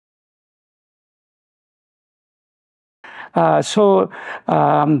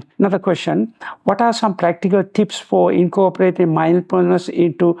Another question. What are some practical tips for incorporating mindfulness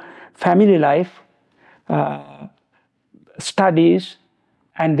into family life, studies,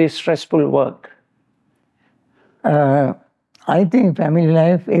 and this stressful work? I think family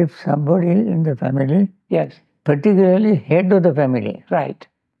life, if somebody in the family, yes, particularly head of the family, right,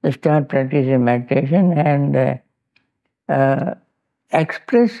 they start practicing meditation and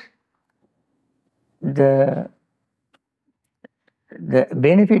express the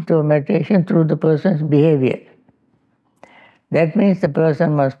benefit of meditation through the person's behavior. That means the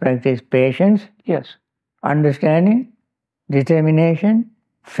person must practice patience, yes, understanding, determination,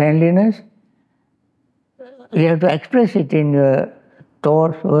 friendliness. You have to express it in your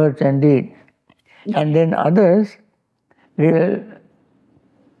thoughts, words, and deeds. And then others will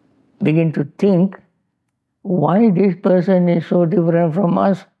begin to think, why this person is so different from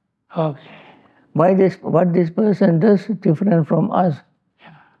us? okay, What this person does different from us?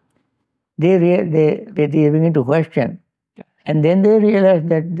 yeah. They begin to question. Yeah. And then they realize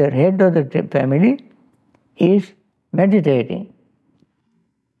that the head of the family is meditating.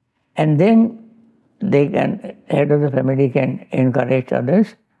 And then head of the family can encourage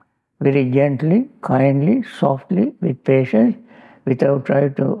others very gently, kindly, softly, with patience, without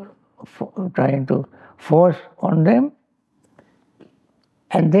trying to force on them.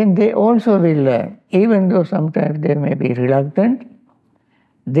 And then they also will learn, even though sometimes they may be reluctant,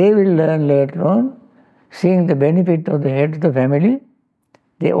 they will learn later on, seeing the benefit of the head of the family,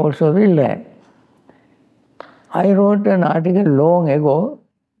 they also will learn. I wrote an article long ago,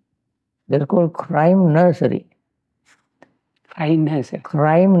 that's called Crime Nursery. Crime Nursery.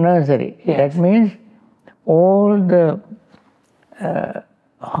 Crime Nursery. Yes. That means all the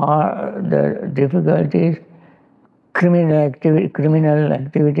difficulties, criminal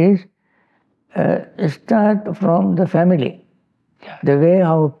activities start from the family. Yeah. The way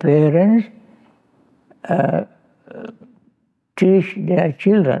our parents teach their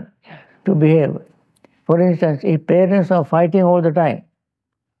children to behave. For instance, if parents are fighting all the time,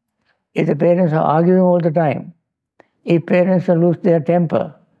 if the parents are arguing all the time, if parents lose their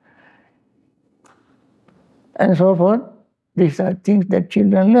temper, and so forth, these are things that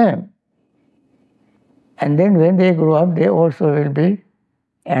children learn. And then when they grow up, they also will be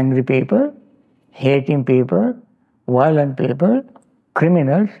angry people, hating people, violent people,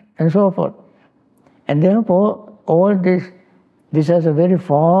 criminals, and so forth. And therefore, all this has a very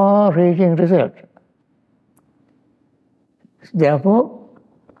far-reaching result. Therefore,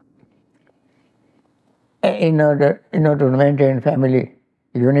 in order to maintain family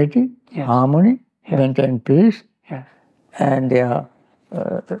unity, yes, harmony, yes, maintain peace, yes, and they are,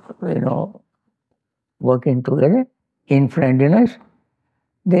 working together in friendliness,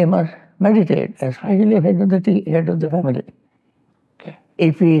 they must meditate, especially head of the family. okay.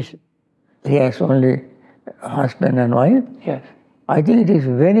 If he has only husband and wife, yes, I think it is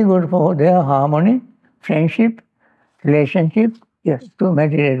very good for their harmony, friendship, relationship, yes, to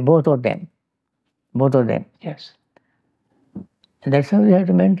meditate, both of them. Yes. And that's how we have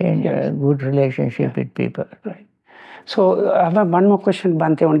to maintain yes, a good relationship with people. Right. So I have one more question,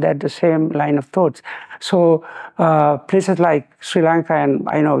 Bhante, on that, the same line of thoughts. So places like Sri Lanka, and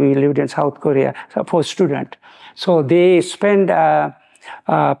I know we lived in South Korea, so for students. So they spend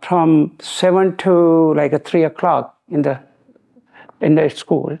from 7 to like 3 o'clock in the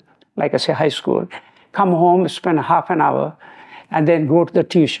school, like I say high school, come home, spend half an hour, and then go to the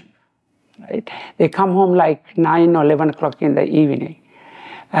tuition. Right? They come home like 9 or 11 o'clock in the evening.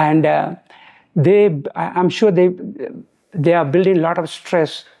 And I'm sure they are building a lot of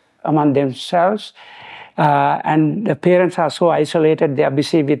stress among themselves, and the parents are so isolated. They are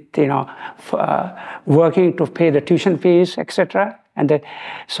busy with working to pay the tuition fees, etc. And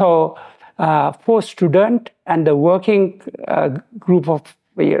so for student and the working group of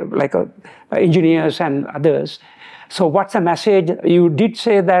like engineers and others. So what's the message? You did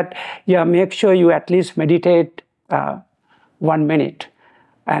say that, make sure you at least meditate 1 minute,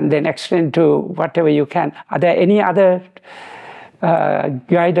 and then extend to whatever you can. Are there any other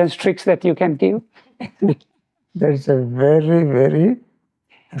guidance tricks that you can give? That's a very, very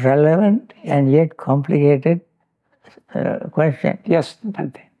relevant and yet complicated question. Yes,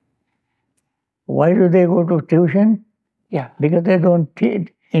 Bhante. Why do they go to tuition? Yeah. Because they don't teach.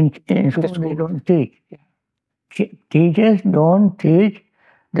 In school, they don't teach. Yeah. Teachers don't teach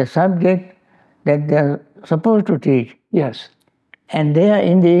the subject that they are supposed to teach. Yes. And they are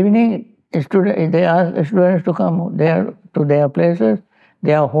in the evening, they ask students to come there to their places,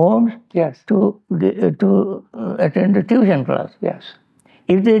 their homes, yes, to attend the tuition class. Yes.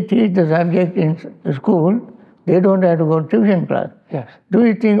 If they teach the subject in school, They don't have to go to tuition class. Yes. Do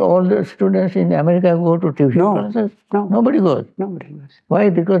you think all the students in America go to tuition classes? No. Nobody goes. Nobody goes. Why?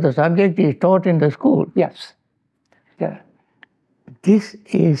 Because the subject is taught in the school. Yes. Yeah. This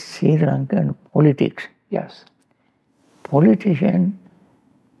is Sri Lankan politics. Yes. Politicians,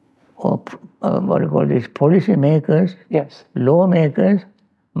 or what do you call this, policy makers, yes, lawmakers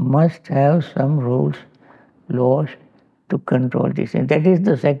must have some rules, laws to control this. And that is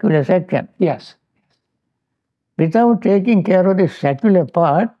the secular section. Yes. Without taking care of the secular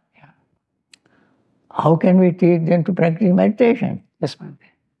part, how can we teach them to practice meditation? Yes,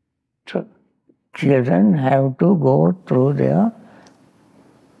 Bhante. True. Children have to go through their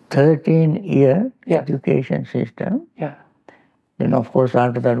 13-year education system. Yeah. Then, of course,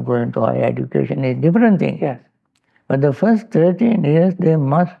 after that, going to higher education is a different thing. Yes. But the first 13 years, they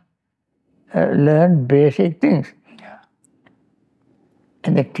must learn basic things. Yeah.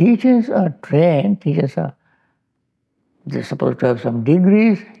 And the teachers are trained, they're supposed to have some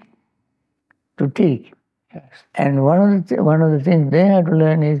degrees to teach. Yes. And one of the things they have to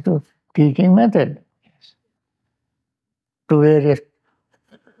learn is the teaching method. Yes. To various,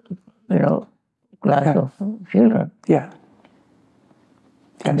 class of children. Yeah.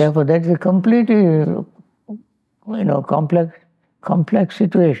 And therefore, that's a completely, complex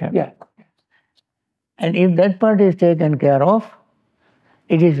situation. Yeah. And if that part is taken care of,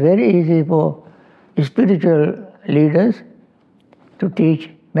 it is very easy for spiritual leaders to teach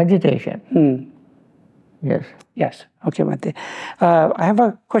meditation. Yes. Yes. Okay, Bhante. I have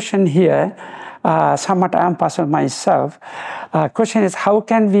a question here. Somewhat I am puzzled myself. Question is, how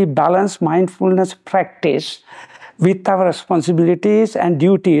can we balance mindfulness practice with our responsibilities and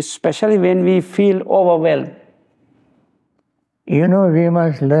duties, especially when we feel overwhelmed? We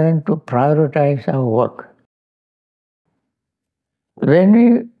must learn to prioritize our work. When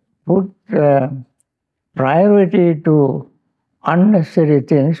we put priority to unnecessary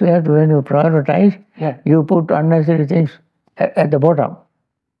things, when you prioritize, you put unnecessary things at the bottom.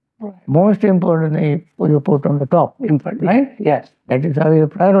 Right. Most importantly, you put on the top. Important. Right? Yes. That is how you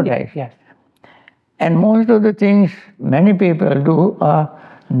prioritize. Yes. And most of the things many people do are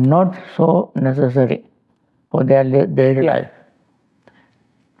not so necessary for their daily life.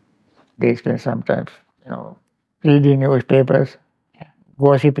 They spend sometimes, reading newspapers,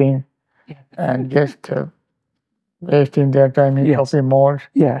 gossiping, and just wasting their time in shopping malls,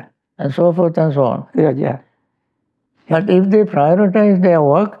 and so forth and so on. But if they prioritize their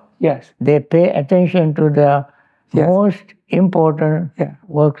work, they pay attention to their most important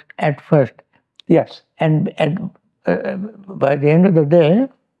work at first. Yes. And by the end of the day,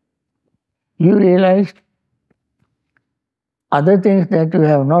 you realize other things that you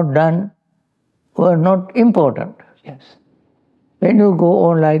have not done were not important. Yes. When you go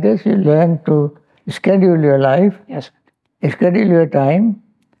on like this, you learn to schedule your life, schedule your time,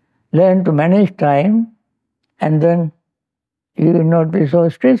 learn to manage time, and then you will not be so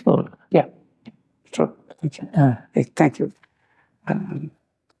stressful. Yeah, true. Okay. Thank you.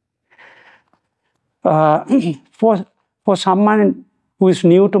 For someone who is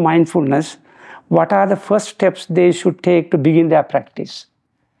new to mindfulness, what are the first steps they should take to begin their practice?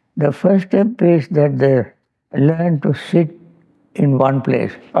 The first step is that they learn to sit in one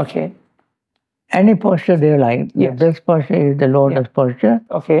place. Okay. Any posture they like. The best posture is the lotus posture.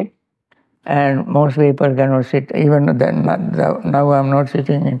 Okay. And most people cannot sit. Even then, now I'm not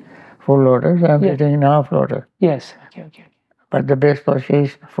sitting in full lotus, I'm sitting in half lotus. Yes. Okay. But the best posture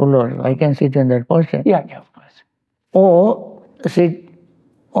is full lotus. I can sit in that posture. Yeah, of course. Or sit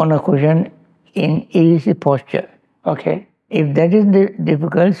on a cushion in easy posture. Okay. If that is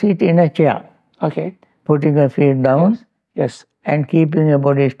difficult, sit in a chair. Okay. Putting your feet down. Yes. And keeping your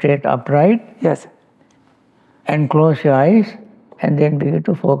body straight upright. Yes. And close your eyes, and then begin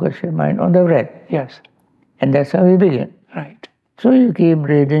to focus your mind on the breath. Yes. And that's how we begin. Right. So you keep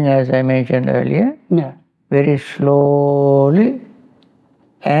breathing, as I mentioned earlier. Yeah. Very slowly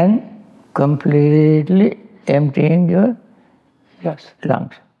and completely emptying your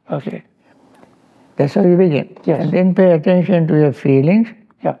lungs. Okay. That's how you begin. Yes. And then pay attention to your feelings.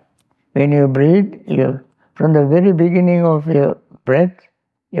 Yeah. When you breathe, from the very beginning of your breath,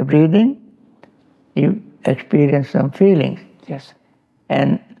 your breathing, you experience some feelings. Yes.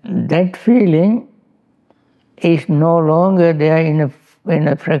 And that feeling is no longer there in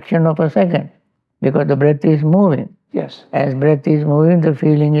a fraction of a second, because the breath is moving. Yes. As breath is moving, the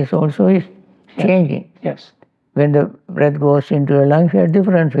feeling is also changing. Yes. When the breath goes into your lungs, you have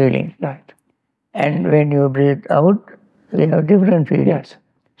different feeling. Right. And when you breathe out, you have different feeling. Yes.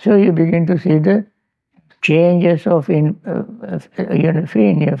 So you begin to see the changes of in your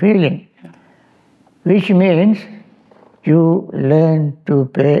feeling. which means you learn to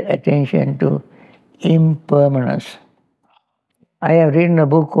pay attention to impermanence. I have written a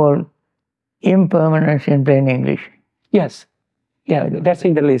book called Impermanence in Plain English. Yes. Yeah, that's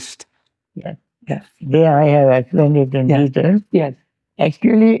in the list. Yeah. Yeah. There I have explained it in detail. Yes.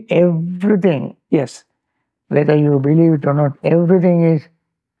 Actually, everything, Yes. whether you believe it or not, everything is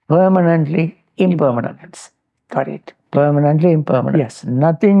permanently impermanent. Got it. Permanently impermanent. Yes.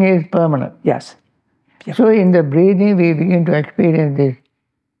 Nothing is permanent. Yes. Yep. So in the breathing, we begin to experience this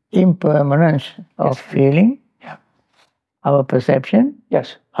impermanence of feeling, our perception,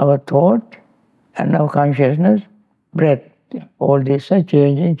 our thought, and our consciousness, breath. All these are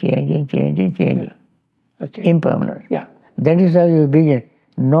changing. Okay. Impermanent. Yeah. That is how you begin.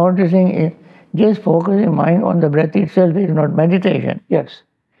 Noticing it, just focusing mind on the breath itself is not meditation. Yes.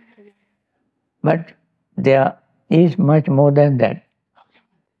 But there is much more than that.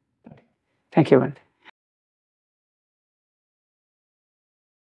 Thank you, Bhante.